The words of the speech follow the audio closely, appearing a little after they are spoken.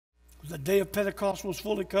The day of Pentecost was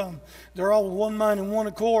fully come. They're all one mind and one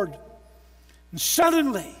accord. And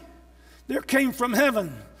suddenly, there came from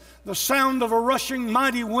heaven the sound of a rushing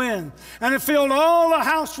mighty wind, and it filled all the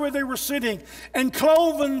house where they were sitting, and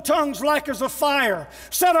cloven tongues like as a fire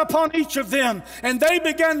set upon each of them, and they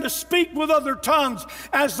began to speak with other tongues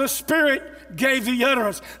as the Spirit gave the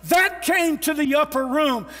utterance. That came to the upper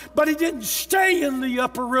room, but he didn't stay in the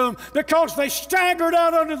upper room, because they staggered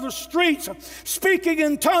out into the streets, speaking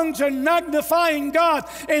in tongues and magnifying God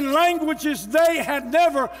in languages they had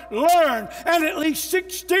never learned. And at least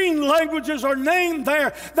 16 languages are named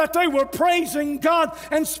there, that they were praising God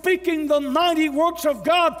and speaking the mighty works of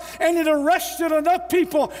God. And it arrested enough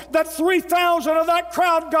people that 3,000 of that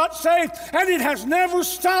crowd got saved. And it has never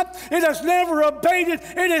stopped. It has never abated.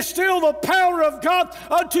 It is still the power of God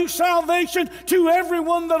unto salvation to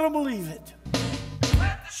everyone that will believe it. With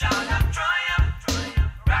the shout of triumph,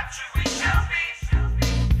 rapture we shall be,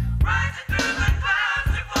 rising through the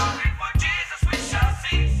clouds to glory, for Jesus we shall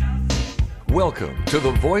see. Welcome to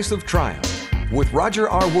the Voice of Triumph with Roger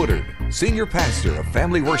R. Woodard, Senior Pastor of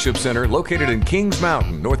Family Worship Center located in Kings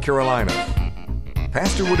Mountain, North Carolina.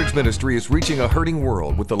 Pastor Woodard's ministry is reaching a hurting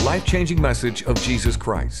world with the life-changing message of Jesus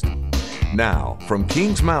Christ. Now, from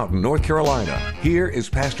Kings Mountain, North Carolina, here is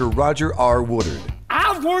Pastor Roger R. Woodard.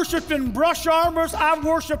 I've worshiped in brush arbors. I've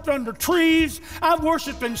worshiped under trees. I've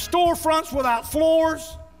worshiped in storefronts without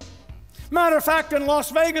floors. Matter of fact, in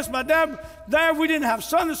Las Vegas, my dad, there we didn't have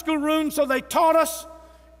Sunday school rooms, so they taught us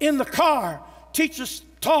in the car. Teachers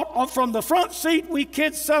taught from the front seat. We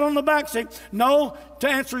kids sat on the back seat. No, to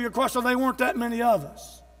answer your question, they weren't that many of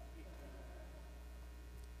us.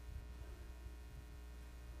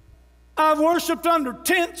 I've worshiped under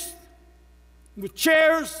tents with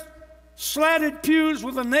chairs, slatted pews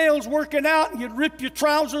with the nails working out, and you'd rip your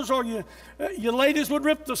trousers, or your ladies would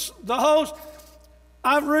rip the hose.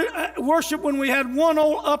 I've worshiped when we had one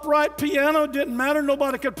old upright piano. It didn't matter.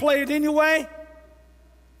 Nobody could play it anyway.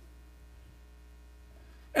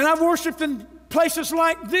 And I've worshiped in places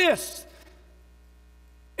like this.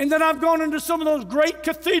 And then I've gone into some of those great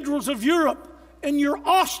cathedrals of Europe, and you're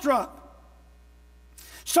awestruck.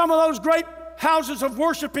 Some of those great houses of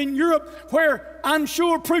worship in Europe where I'm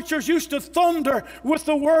sure preachers used to thunder with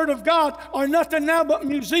the Word of God are nothing now but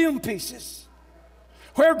museum pieces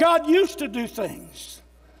where God used to do things.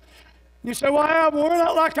 You say, well, we're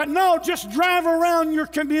not like that. No, just drive around your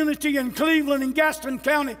community in Cleveland and Gaston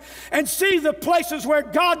County and see the places where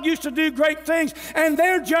God used to do great things, and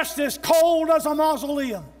they're just as cold as a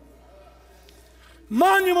mausoleum.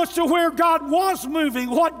 Monuments to where God was moving,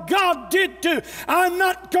 what God did do. I'm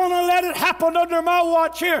not going to let it happen under my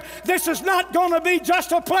watch here. This is not going to be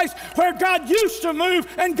just a place where God used to move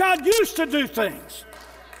and God used to do things.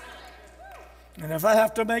 And if I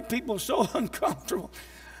have to make people so uncomfortable,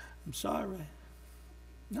 I'm sorry. I'm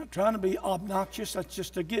not trying to be obnoxious. That's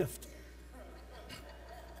just a gift.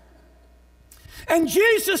 And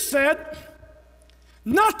Jesus said,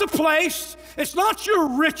 not the place. It's not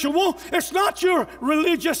your ritual. It's not your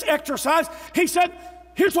religious exercise. He said,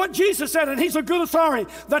 here's what Jesus said, and he's a good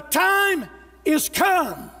authority. The time is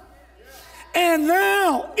come, and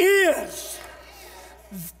now is.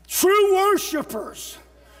 True worshipers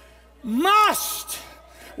must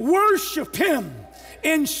worship Him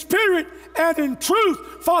in spirit and in truth.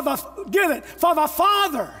 For the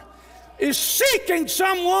Father is seeking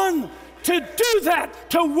someone to do that,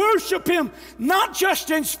 to worship Him, not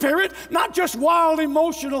just in spirit, not just wild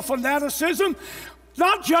emotional fanaticism,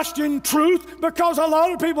 not just in truth, because a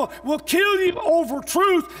lot of people will kill you over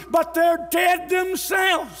truth, but they're dead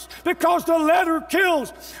themselves, because the letter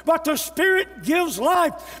kills, but the Spirit gives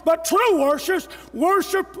life. But true worshipers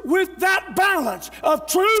worship with that balance of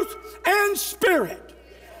truth and spirit.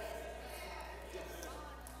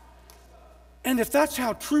 And if that's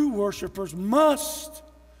how true worshipers must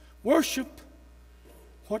worship,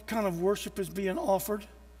 what kind of worship is being offered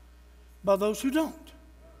by those who don't?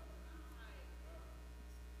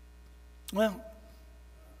 Well,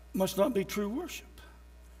 must not be true worship.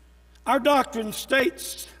 Our doctrine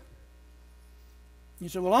states, you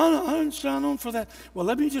say, well, I didn't sign on for that. Well,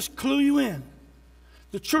 let me just clue you in.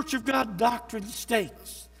 The Church of God doctrine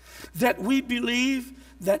states that we believe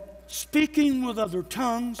that speaking with other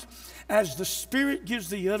tongues as the Spirit gives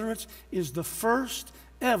the utterance is the first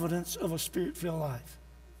evidence of a Spirit-filled life.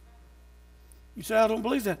 You say, I don't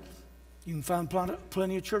believe that. You can find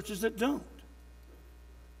plenty of churches that don't.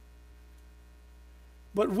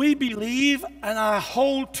 But we believe, and I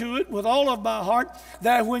hold to it with all of my heart,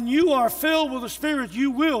 that when you are filled with the Spirit,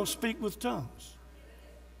 you will speak with tongues.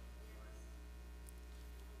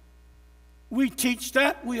 We teach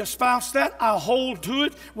that. We espouse that. I hold to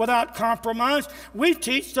it without compromise. We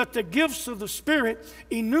teach that the gifts of the Spirit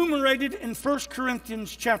enumerated in 1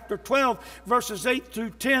 Corinthians chapter 12, verses 8 through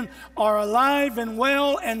 10, are alive and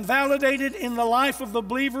well and validated in the life of the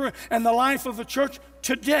believer and the life of the church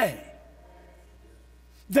today.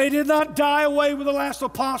 They did not die away with the last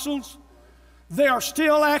apostles. They are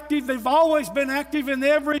still active. They've always been active in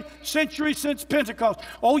every century since Pentecost.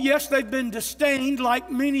 Oh, yes, they've been disdained like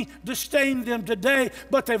many disdain them today,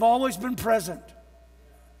 but they've always been present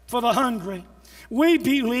for the hungry. We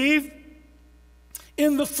believe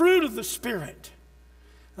in the fruit of the Spirit.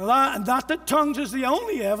 Not that tongues is the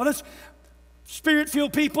only evidence.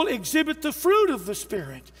 Spirit-filled people exhibit the fruit of the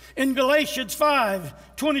Spirit. In Galatians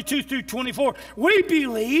 5, 22 through 24, we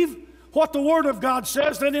believe what the Word of God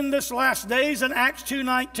says, that in this last days, in Acts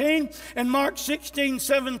 2:19 and Mark 16,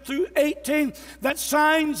 7 through 18, that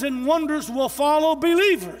signs and wonders will follow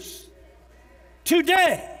believers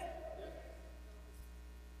today.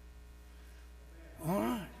 All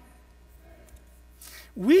right.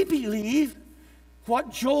 We believe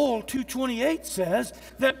what Joel 2:28 says,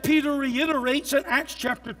 that Peter reiterates in Acts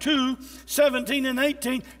chapter 2, 17 and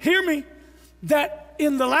 18. Hear me, that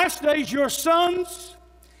in the last days your sons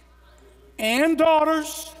and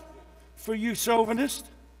daughters, for you chauvinists,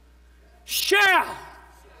 shall.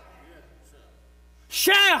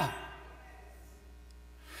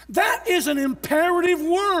 That is an imperative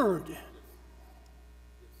word.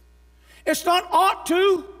 It's not ought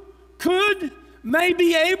to, could, may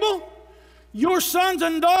be able. Your sons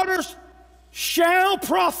and daughters shall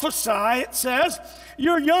prophesy, it says.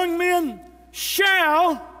 Your young men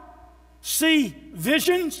shall see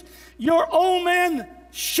visions. Your old men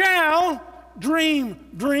shall dream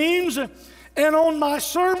dreams. And on my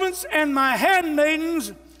servants and my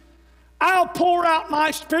handmaidens I'll pour out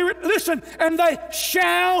my Spirit. Listen, and they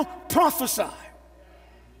shall prophesy.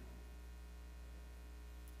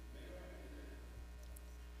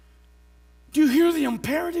 Do you hear the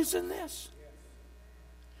imperatives in this?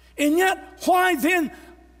 And yet, why then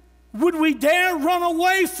would we dare run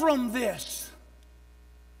away from this?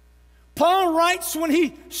 Paul writes when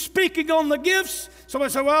he's speaking on the gifts,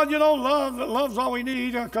 somebody said, well, you know, love's all we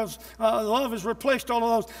need because love has replaced all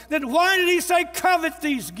of those. Then why did he say covet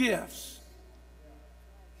these gifts?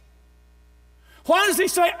 Why does he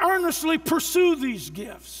say earnestly pursue these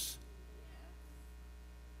gifts?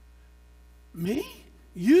 Me?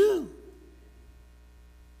 You?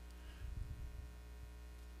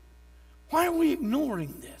 Why are we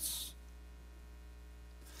ignoring this?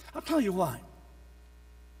 I'll tell you why.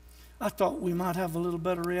 I thought we might have a little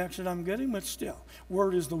better reaction I'm getting, but still,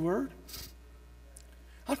 word is the word.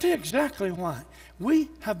 I'll tell you exactly why. We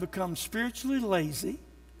have become spiritually lazy,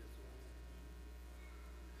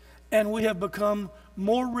 and we have become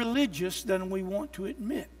more religious than we want to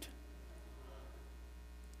admit.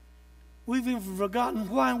 We've even forgotten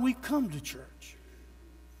why we come to church.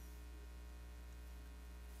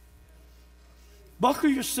 Buckle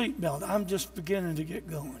your seatbelt. I'm just beginning to get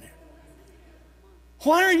going here.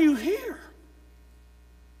 Why are you here?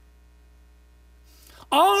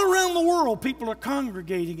 All around the world, people are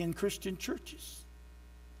congregating in Christian churches.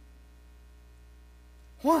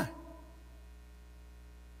 Why?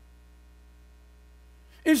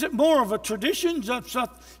 Is it more of a tradition,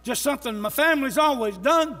 just something my family's always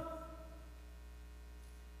done?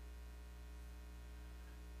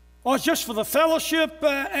 Or it's just for the fellowship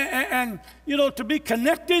and you know, to be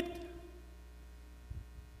connected?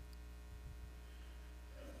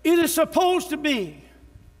 It is supposed to be.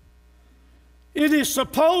 It is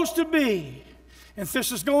supposed to be. And if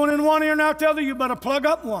this is going in one ear and out the other, you better plug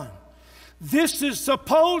up one. This is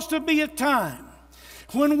supposed to be a time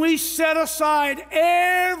when we set aside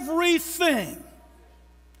everything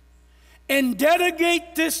and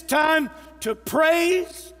dedicate this time to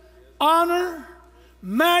praise, honor,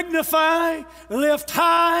 magnify, lift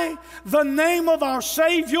high the name of our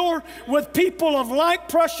Savior with people of like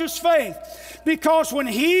precious faith. Because when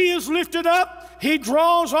He is lifted up, He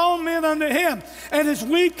draws all men unto Him. And as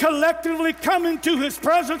we collectively come into His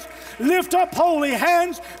presence, lift up holy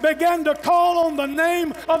hands, begin to call on the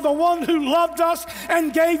name of the one who loved us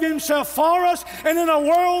and gave Himself for us. And in a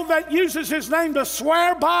world that uses His name to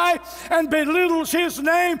swear by and belittles His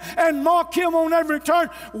name and mock Him on every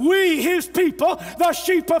turn, we, His people, the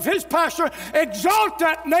sheep of His pasture, exalt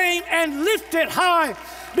that name and lift it high.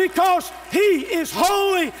 Because He is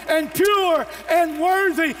holy and pure and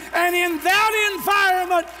worthy. And in that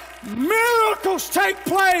environment, miracles take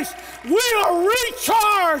place. We are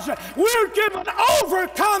recharged. We're given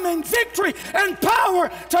overcoming victory and power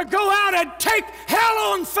to go out and take hell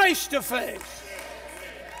on face to face.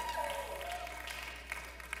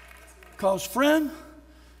 Because, friend,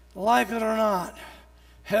 like it or not,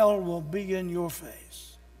 hell will be in your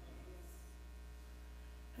face.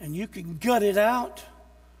 And you can gut it out,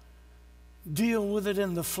 deal with it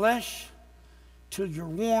in the flesh till you're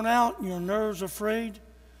worn out and your nerves are frayed.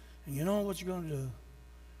 And you know what you're going to do?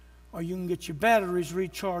 Or you can get your batteries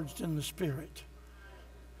recharged in the Spirit.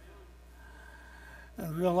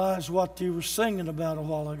 And realize what you were singing about a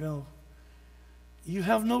while ago. You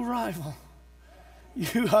have no rival.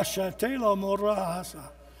 You have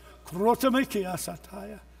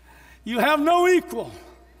no equal.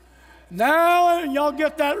 Now, y'all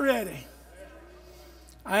get that ready.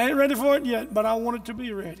 I ain't ready for it yet, but I want it to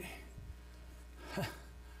be ready. That's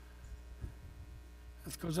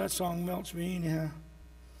because that song melts me anyhow.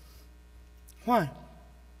 Why?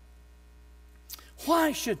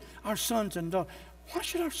 Why should our sons and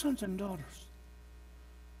daughters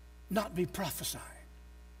not be prophesying?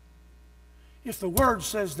 If the Word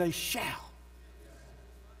says they shall.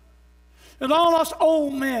 And all us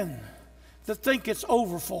old men that think it's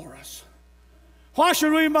over for us, why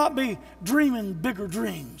should we not be dreaming bigger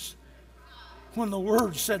dreams when the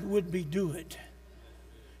Word said would be do it?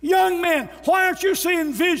 Young men, why aren't you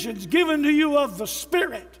seeing visions given to you of the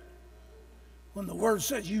Spirit when the Word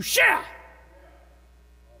says you shall?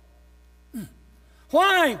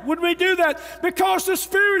 Why would we do that? Because the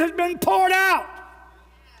Spirit has been poured out.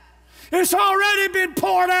 It's already been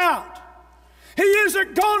poured out. He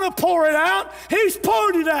isn't going to pour it out. He's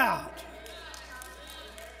poured it out.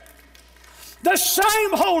 The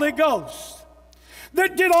same Holy Ghost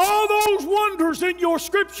that did all those wonders in your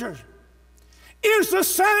Scripture is the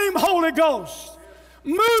same Holy Ghost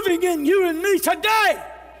moving in you and me today.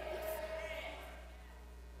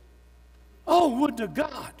 Oh, would to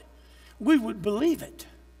God we would believe it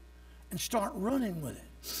and start running with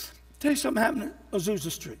it. Tell you something happened at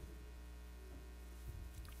Azusa Street.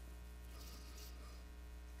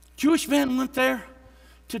 Jewish man went there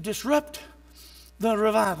to disrupt the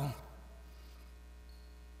revival.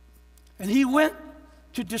 And he went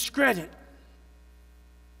to discredit.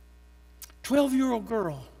 12-year-old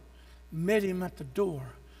girl met him at the door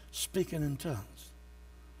speaking in tongues.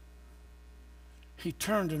 He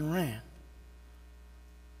turned and ran.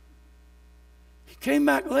 He came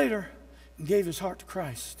back later and gave his heart to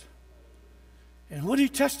Christ. And when he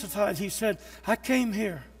testified, he said, I came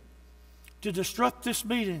here to disrupt this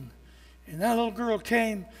meeting. And that little girl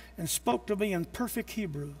came and spoke to me in perfect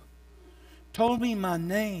Hebrew, told me my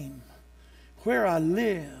name, where I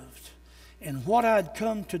lived, and what I'd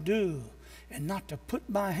come to do, and not to put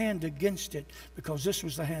my hand against it, because this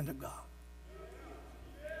was the hand of God.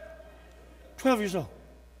 12 years old.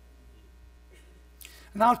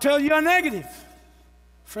 And I'll tell you a negative.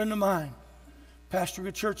 A friend of mine, pastor of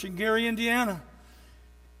a church in Gary, Indiana,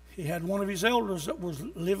 he had one of his elders that was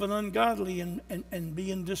living ungodly and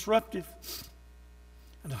being disruptive.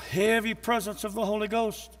 And a heavy presence of the Holy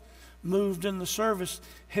Ghost moved in the service,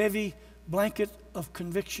 heavy blanket of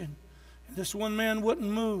conviction. And this one man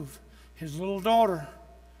wouldn't move. His little daughter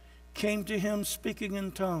came to him speaking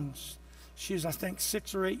in tongues. She's, I think,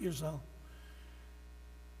 6 or 8 years old.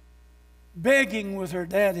 Begging with her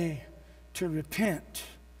daddy to repent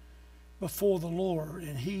before the Lord.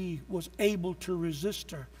 And he was able to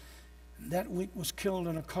resist her. And that week was killed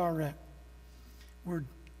in a car wreck.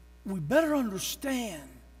 We better understand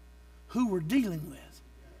who we're dealing with.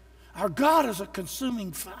 Our God is a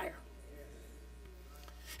consuming fire.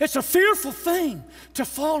 It's a fearful thing to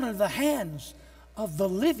fall into the hands of the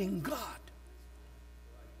living God.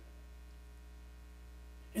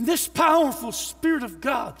 And this powerful Spirit of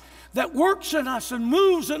God that works in us and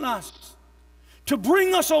moves in us to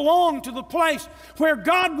bring us along to the place where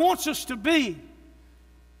God wants us to be.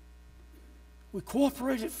 We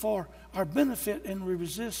cooperate it for our benefit and we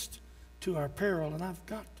resist to our peril. And I've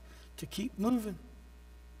got to keep moving.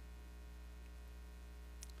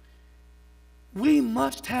 We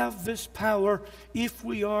must have this power if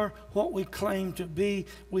we are what we claim to be.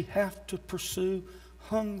 We have to pursue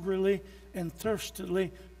hungrily and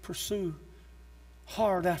thirstily, pursue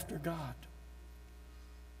hard after God.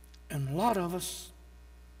 And a lot of us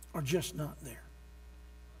are just not there.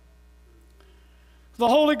 The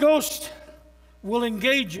Holy Ghost will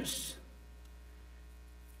engage us.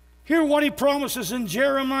 Hear what he promises in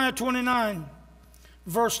Jeremiah 29,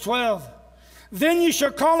 verse 12. Then you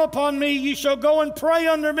shall call upon me, you shall go and pray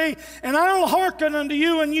unto me, and I'll hearken unto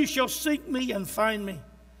you, and you shall seek me and find me.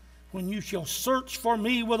 When you shall search for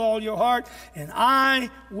me with all your heart, and I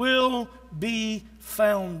will be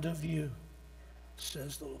found of you,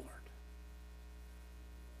 says the Lord.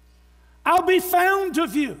 I'll be found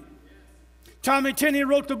of you. Tommy Tenney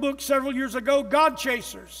wrote the book several years ago, God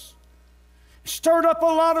Chasers. Stirred up a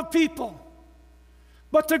lot of people.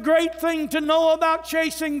 But the great thing to know about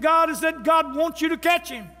chasing God is that God wants you to catch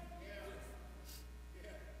Him.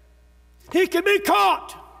 He can be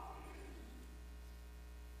caught.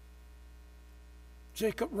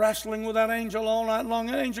 Jacob wrestling with that angel all night long.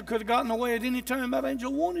 That angel could have gotten away at any time that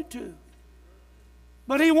angel wanted to.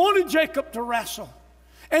 But he wanted Jacob to wrestle.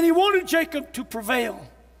 And he wanted Jacob to prevail.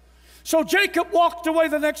 So Jacob walked away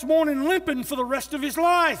the next morning limping for the rest of his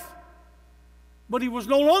life. But he was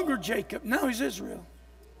no longer Jacob. Now he's Israel.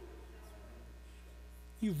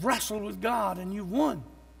 You've wrestled with God and you've won.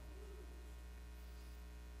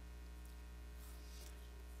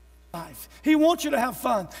 He wants you to have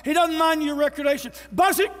fun. He doesn't mind your recreation.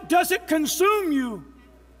 Does it consume you?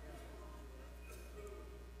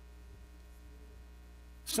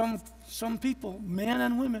 Some people, men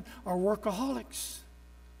and women, are workaholics.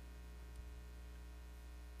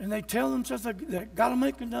 And they tell themselves they've got to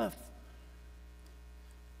make enough.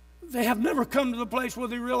 They have never come to the place where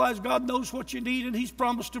they realize God knows what you need and He's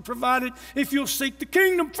promised to provide it if you'll seek the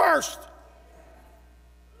kingdom first.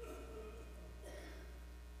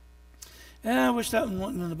 I wish that one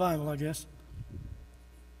wasn't in the Bible, I guess.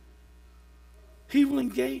 He will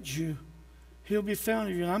engage you. He'll be found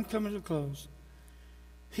of you. And I'm coming to a close.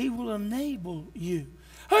 He will enable you.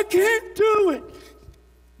 I can't do it.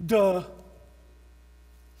 Duh.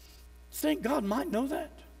 Think God might know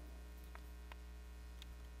that?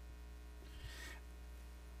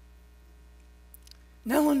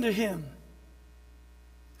 Now unto Him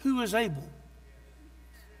who is able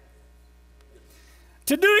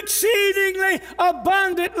to do exceedingly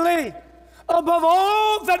abundantly above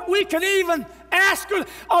all that we can even ask,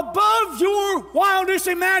 above your wildest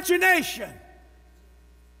imagination.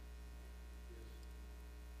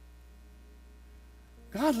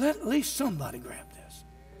 God, let at least somebody grab this.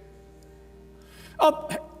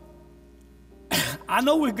 I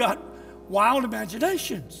know we've got wild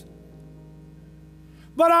imaginations,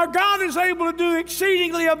 but our God is able to do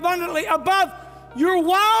exceedingly abundantly above your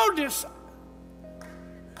wildest.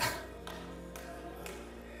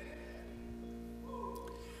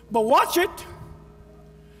 But watch it.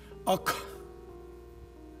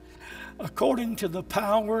 According to the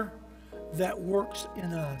power that works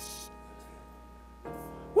in us.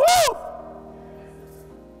 Woo!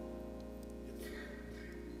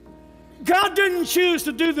 God didn't choose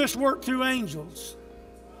to do this work through angels.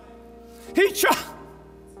 He chose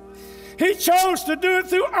to do it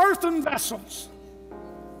through earthen vessels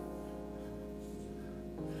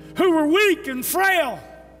who were weak and frail.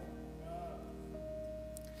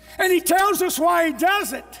 And He tells us why He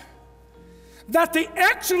does it. That the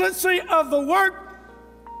excellency of the work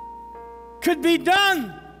could be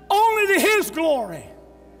done only to His glory.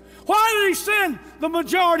 Why did He send the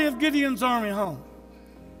majority of Gideon's army home?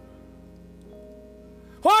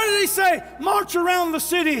 Why did He say, march around the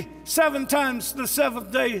city 7 times, the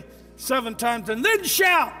 7th day 7 times, and then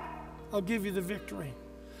shout, I'll give you the victory?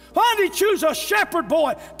 Why did He choose a shepherd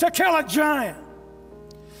boy to kill a giant?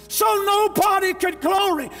 So nobody could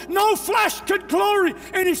glory, no flesh could glory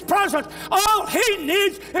in His presence. All He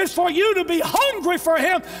needs is for you to be hungry for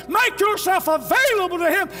Him. Make yourself available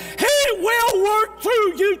to Him. He will work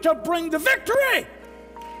through you to bring the victory.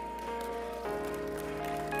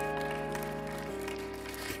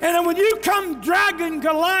 And then when you come dragging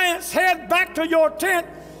Goliath's head back to your tent,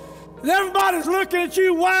 and everybody's looking at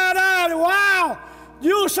you wide-eyed, wow,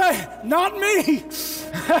 you'll say, not me,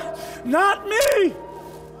 not me.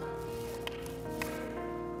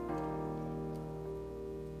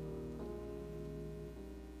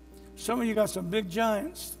 Some of you got some big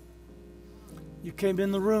giants. You came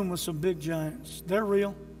in the room with some big giants. They're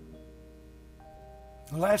real.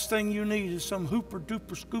 The last thing you need is some hooper,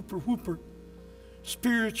 duper, scooper, whooper,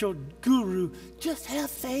 spiritual guru. Just have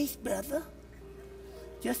faith, brother.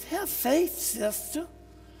 Just have faith, sister.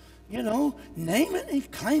 You know, name it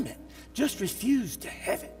and claim it. Just refuse to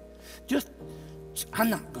have it. I'm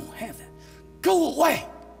not going to have it. Go away.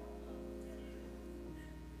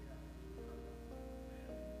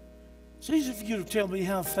 It's easy for you to tell me you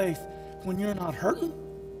have faith when you're not hurting.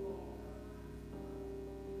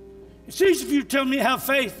 It's easy for you to tell me you have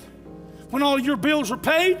faith when all your bills are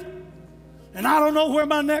paid and I don't know where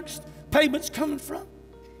my next payment's coming from.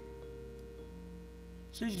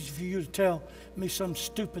 It's easy for you to tell me some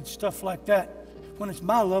stupid stuff like that when it's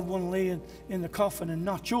my loved one laying in the coffin and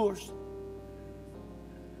not yours.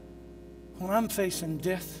 When I'm facing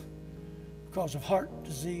death because of heart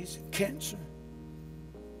disease and cancer.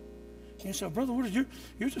 You say, Brother Woodard,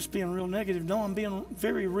 you're just being real negative. No, I'm being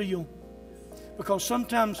very real. Because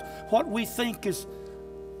sometimes what we think is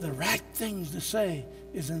the right things to say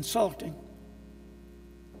is insulting.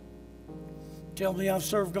 Tell me I've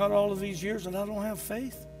served God all of these years and I don't have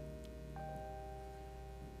faith.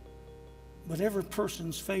 But every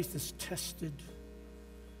person's faith is tested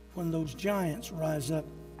when those giants rise up.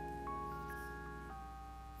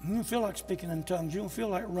 You don't feel like speaking in tongues. You don't feel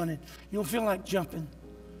like running. You don't feel like jumping.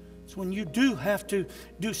 It's when you do have to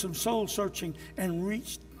do some soul searching and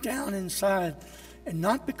reach down inside. And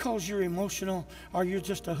not because you're emotional or you're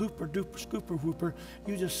just a hooper, duper, scooper, whooper.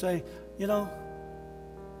 You just say, you know,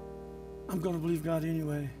 I'm going to believe God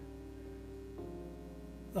anyway.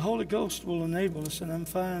 The Holy Ghost will enable us, and I'm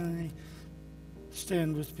finally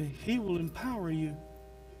stand with me. He will empower you.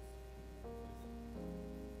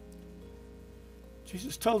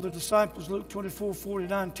 Jesus told the disciples, Luke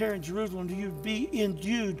 24:49, tarry in Jerusalem till you be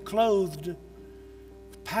endued, clothed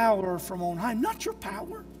with power from on high. Not your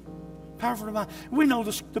power. Power from on high. We know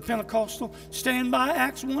the Pentecostal. Stand by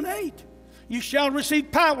Acts 1:8. You shall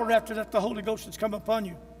receive power after that the Holy Ghost has come upon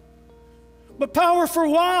you. But power for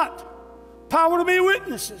what? Power to be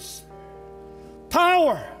witnesses.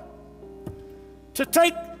 Power to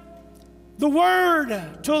take the Word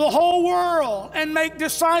to the whole world and make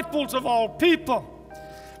disciples of all people.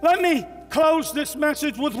 Let me close this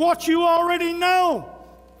message with what you already know,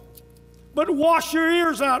 but wash your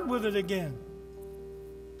ears out with it again.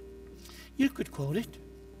 You could quote it.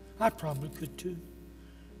 I probably could too.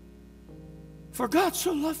 For God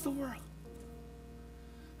so loved the world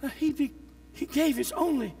that He gave His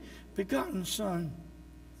only begotten Son,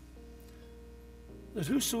 that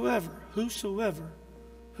whosoever,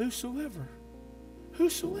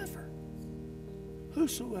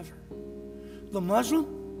 the Muslim,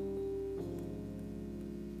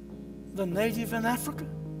 the native in Africa,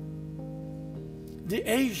 the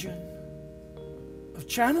Asian of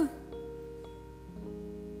China,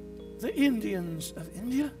 the Indians of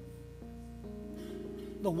India,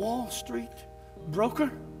 the Wall Street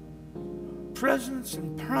broker, presidents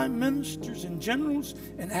and prime ministers and generals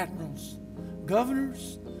and admirals,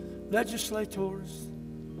 governors, legislators,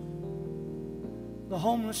 the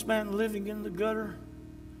homeless man living in the gutter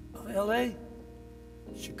of L.A.,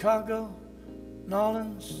 Chicago,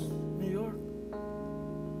 Nolens, New York,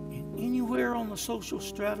 and anywhere on the social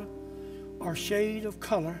strata or shade of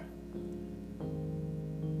color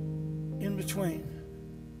in between,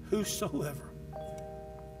 whosoever.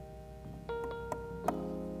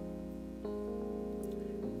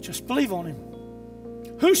 Just believe on Him.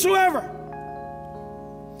 Whosoever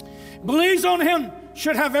believes on Him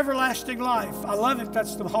should have everlasting life. I love it.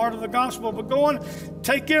 That's the heart of the gospel. But go on,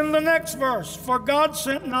 take in the next verse. For God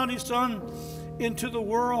sent not His Son into the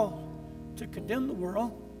world to condemn the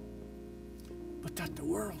world, but that the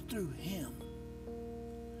world through Him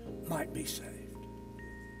might be saved.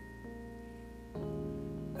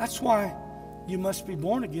 That's why you must be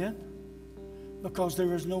born again, because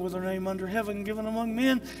there is no other name under heaven given among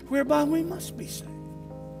men whereby we must be saved.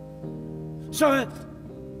 So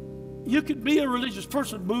you could be a religious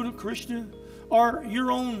person, Buddha, Christian, or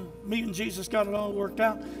your own, me and Jesus got it all worked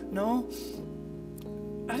out. No,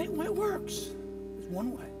 that ain't the way it works. There's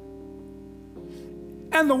one way.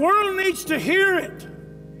 And the world needs to hear it,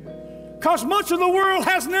 because much of the world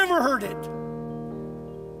has never heard it.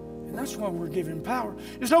 And that's why we're given power.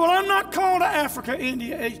 You say, well, I'm not called to Africa,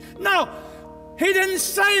 India, Asia. No, He didn't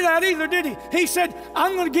say that either, did He? He said,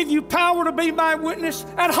 I'm going to give you power to be my witness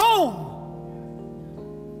at home.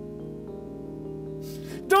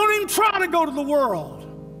 Don't even try to go to the world.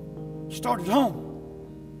 Start at home,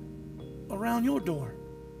 around your door.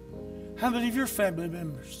 How many of your family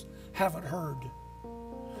members haven't heard?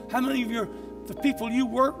 How many of the people you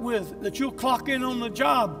work with that you'll clock in on the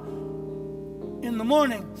job in the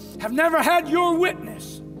morning have never had your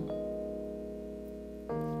witness?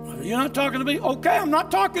 You're not talking to me? Okay, I'm not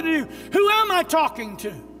talking to you. Who am I talking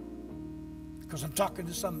to? Because I'm talking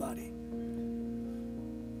to somebody.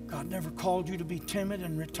 God never called you to be timid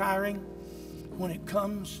and retiring when it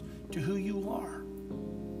comes to who you are.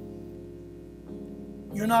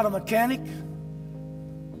 You're not a mechanic.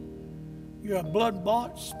 You're a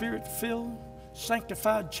blood-bought, spirit-filled,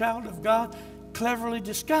 sanctified child of God, cleverly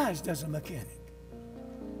disguised as a mechanic.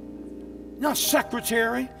 You're not a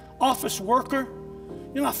secretary, office worker.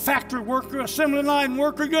 You're not a factory worker, assembly line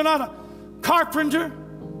worker. You're not a carpenter.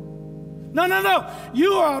 No.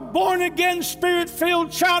 You are a born-again,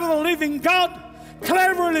 spirit-filled child of the living God,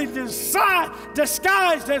 cleverly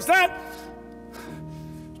disguised as that,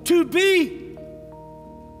 to be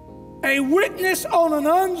a witness on an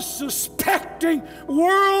unsuspecting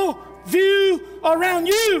world view around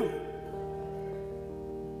you.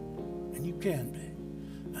 And you can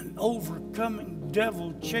be an overcoming,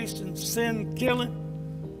 devil-chasing, sin-killing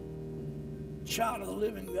child of the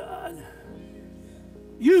living God.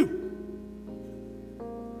 You.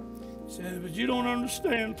 He said, but you don't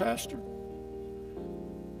understand, Pastor,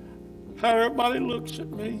 how everybody looks at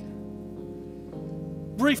me.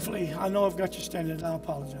 Briefly, I know I've got you standing, and I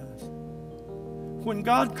apologize. When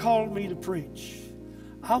God called me to preach,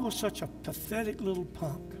 I was such a pathetic little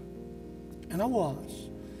punk. And I was.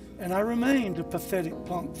 And I remained a pathetic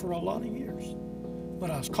punk for a lot of years.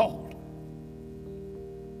 But I was called.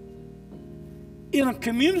 In a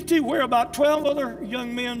community where about 12 other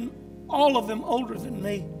young men, all of them older than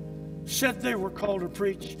me, said they were called to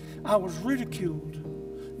preach, I was ridiculed.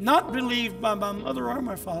 Not believed by my mother or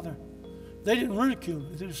my father. They didn't ridicule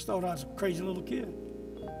me. They just thought I was a crazy little kid.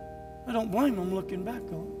 I don't blame them looking back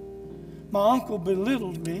on it. My uncle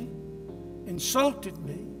belittled me, insulted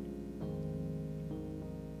me.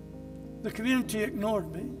 The community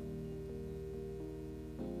ignored me.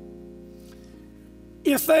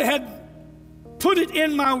 If they had put it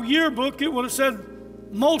in my yearbook, it would have said,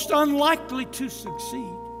 most unlikely to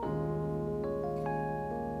succeed.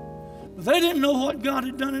 But they didn't know what God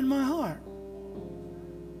had done in my heart.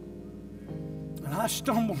 And I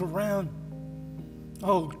stumbled around.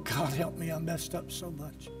 Oh, God help me, I messed up so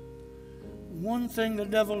much. One thing the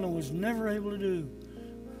devil was never able to do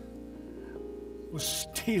was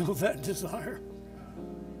steal that desire.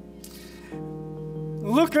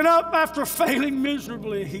 Looking up after failing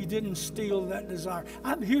miserably, he didn't steal that desire.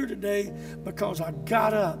 I'm here today because I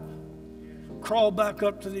got up, crawled back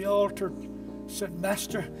up to the altar, said,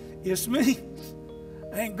 Master, it's me.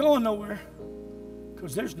 I ain't going nowhere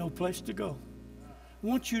because there's no place to go.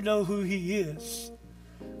 Once you know who he is,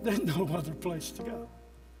 there's no other place to go.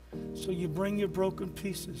 So you bring your broken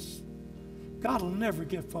pieces. God will never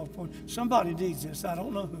give up on you. Somebody needs this. I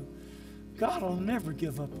don't know who. God will never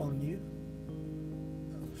give up on you.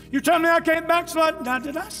 You tell me I can't backslide? Now,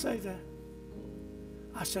 did I say that?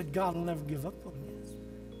 I said God will never give up on you.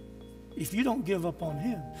 If you don't give up on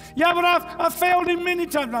him. Yeah, but I've failed him many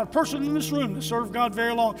times. Not a person in this room that served God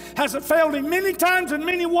very long hasn't failed him many times in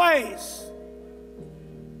many ways.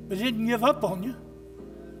 But he didn't give up on you.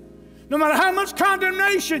 No matter how much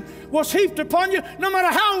condemnation was heaped upon you, no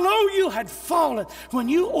matter how low you had fallen, when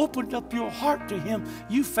you opened up your heart to him,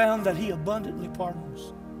 you found that he abundantly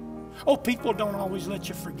pardons. Oh, people don't always let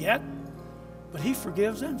you forget, but he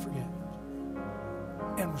forgives and forgets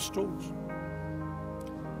and restores.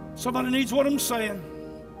 Somebody needs what I'm saying.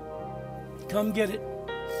 Come get it.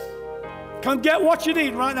 Come get what you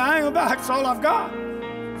need right now. I ain't gonna back. That's all I've got.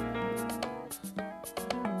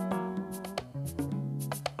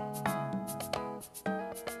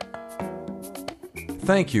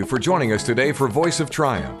 Thank you for joining us today for Voice of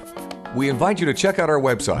Triumph. We invite you to check out our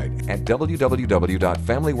website at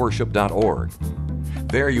www.familyworship.org.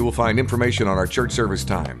 There you will find information on our church service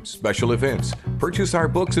times, special events, purchase our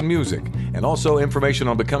books and music, and also information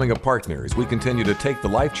on becoming a partner as we continue to take the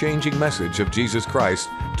life-changing message of Jesus Christ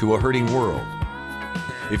to a hurting world.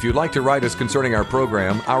 If you'd like to write us concerning our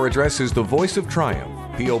program, our address is The Voice of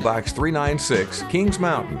Triumph, P.O. Box 396, Kings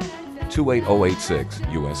Mountain, 28086,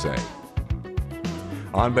 USA.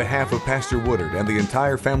 On behalf of Pastor Woodard and the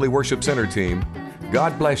entire Family Worship Center team,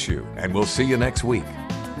 God bless you, and we'll see you next week.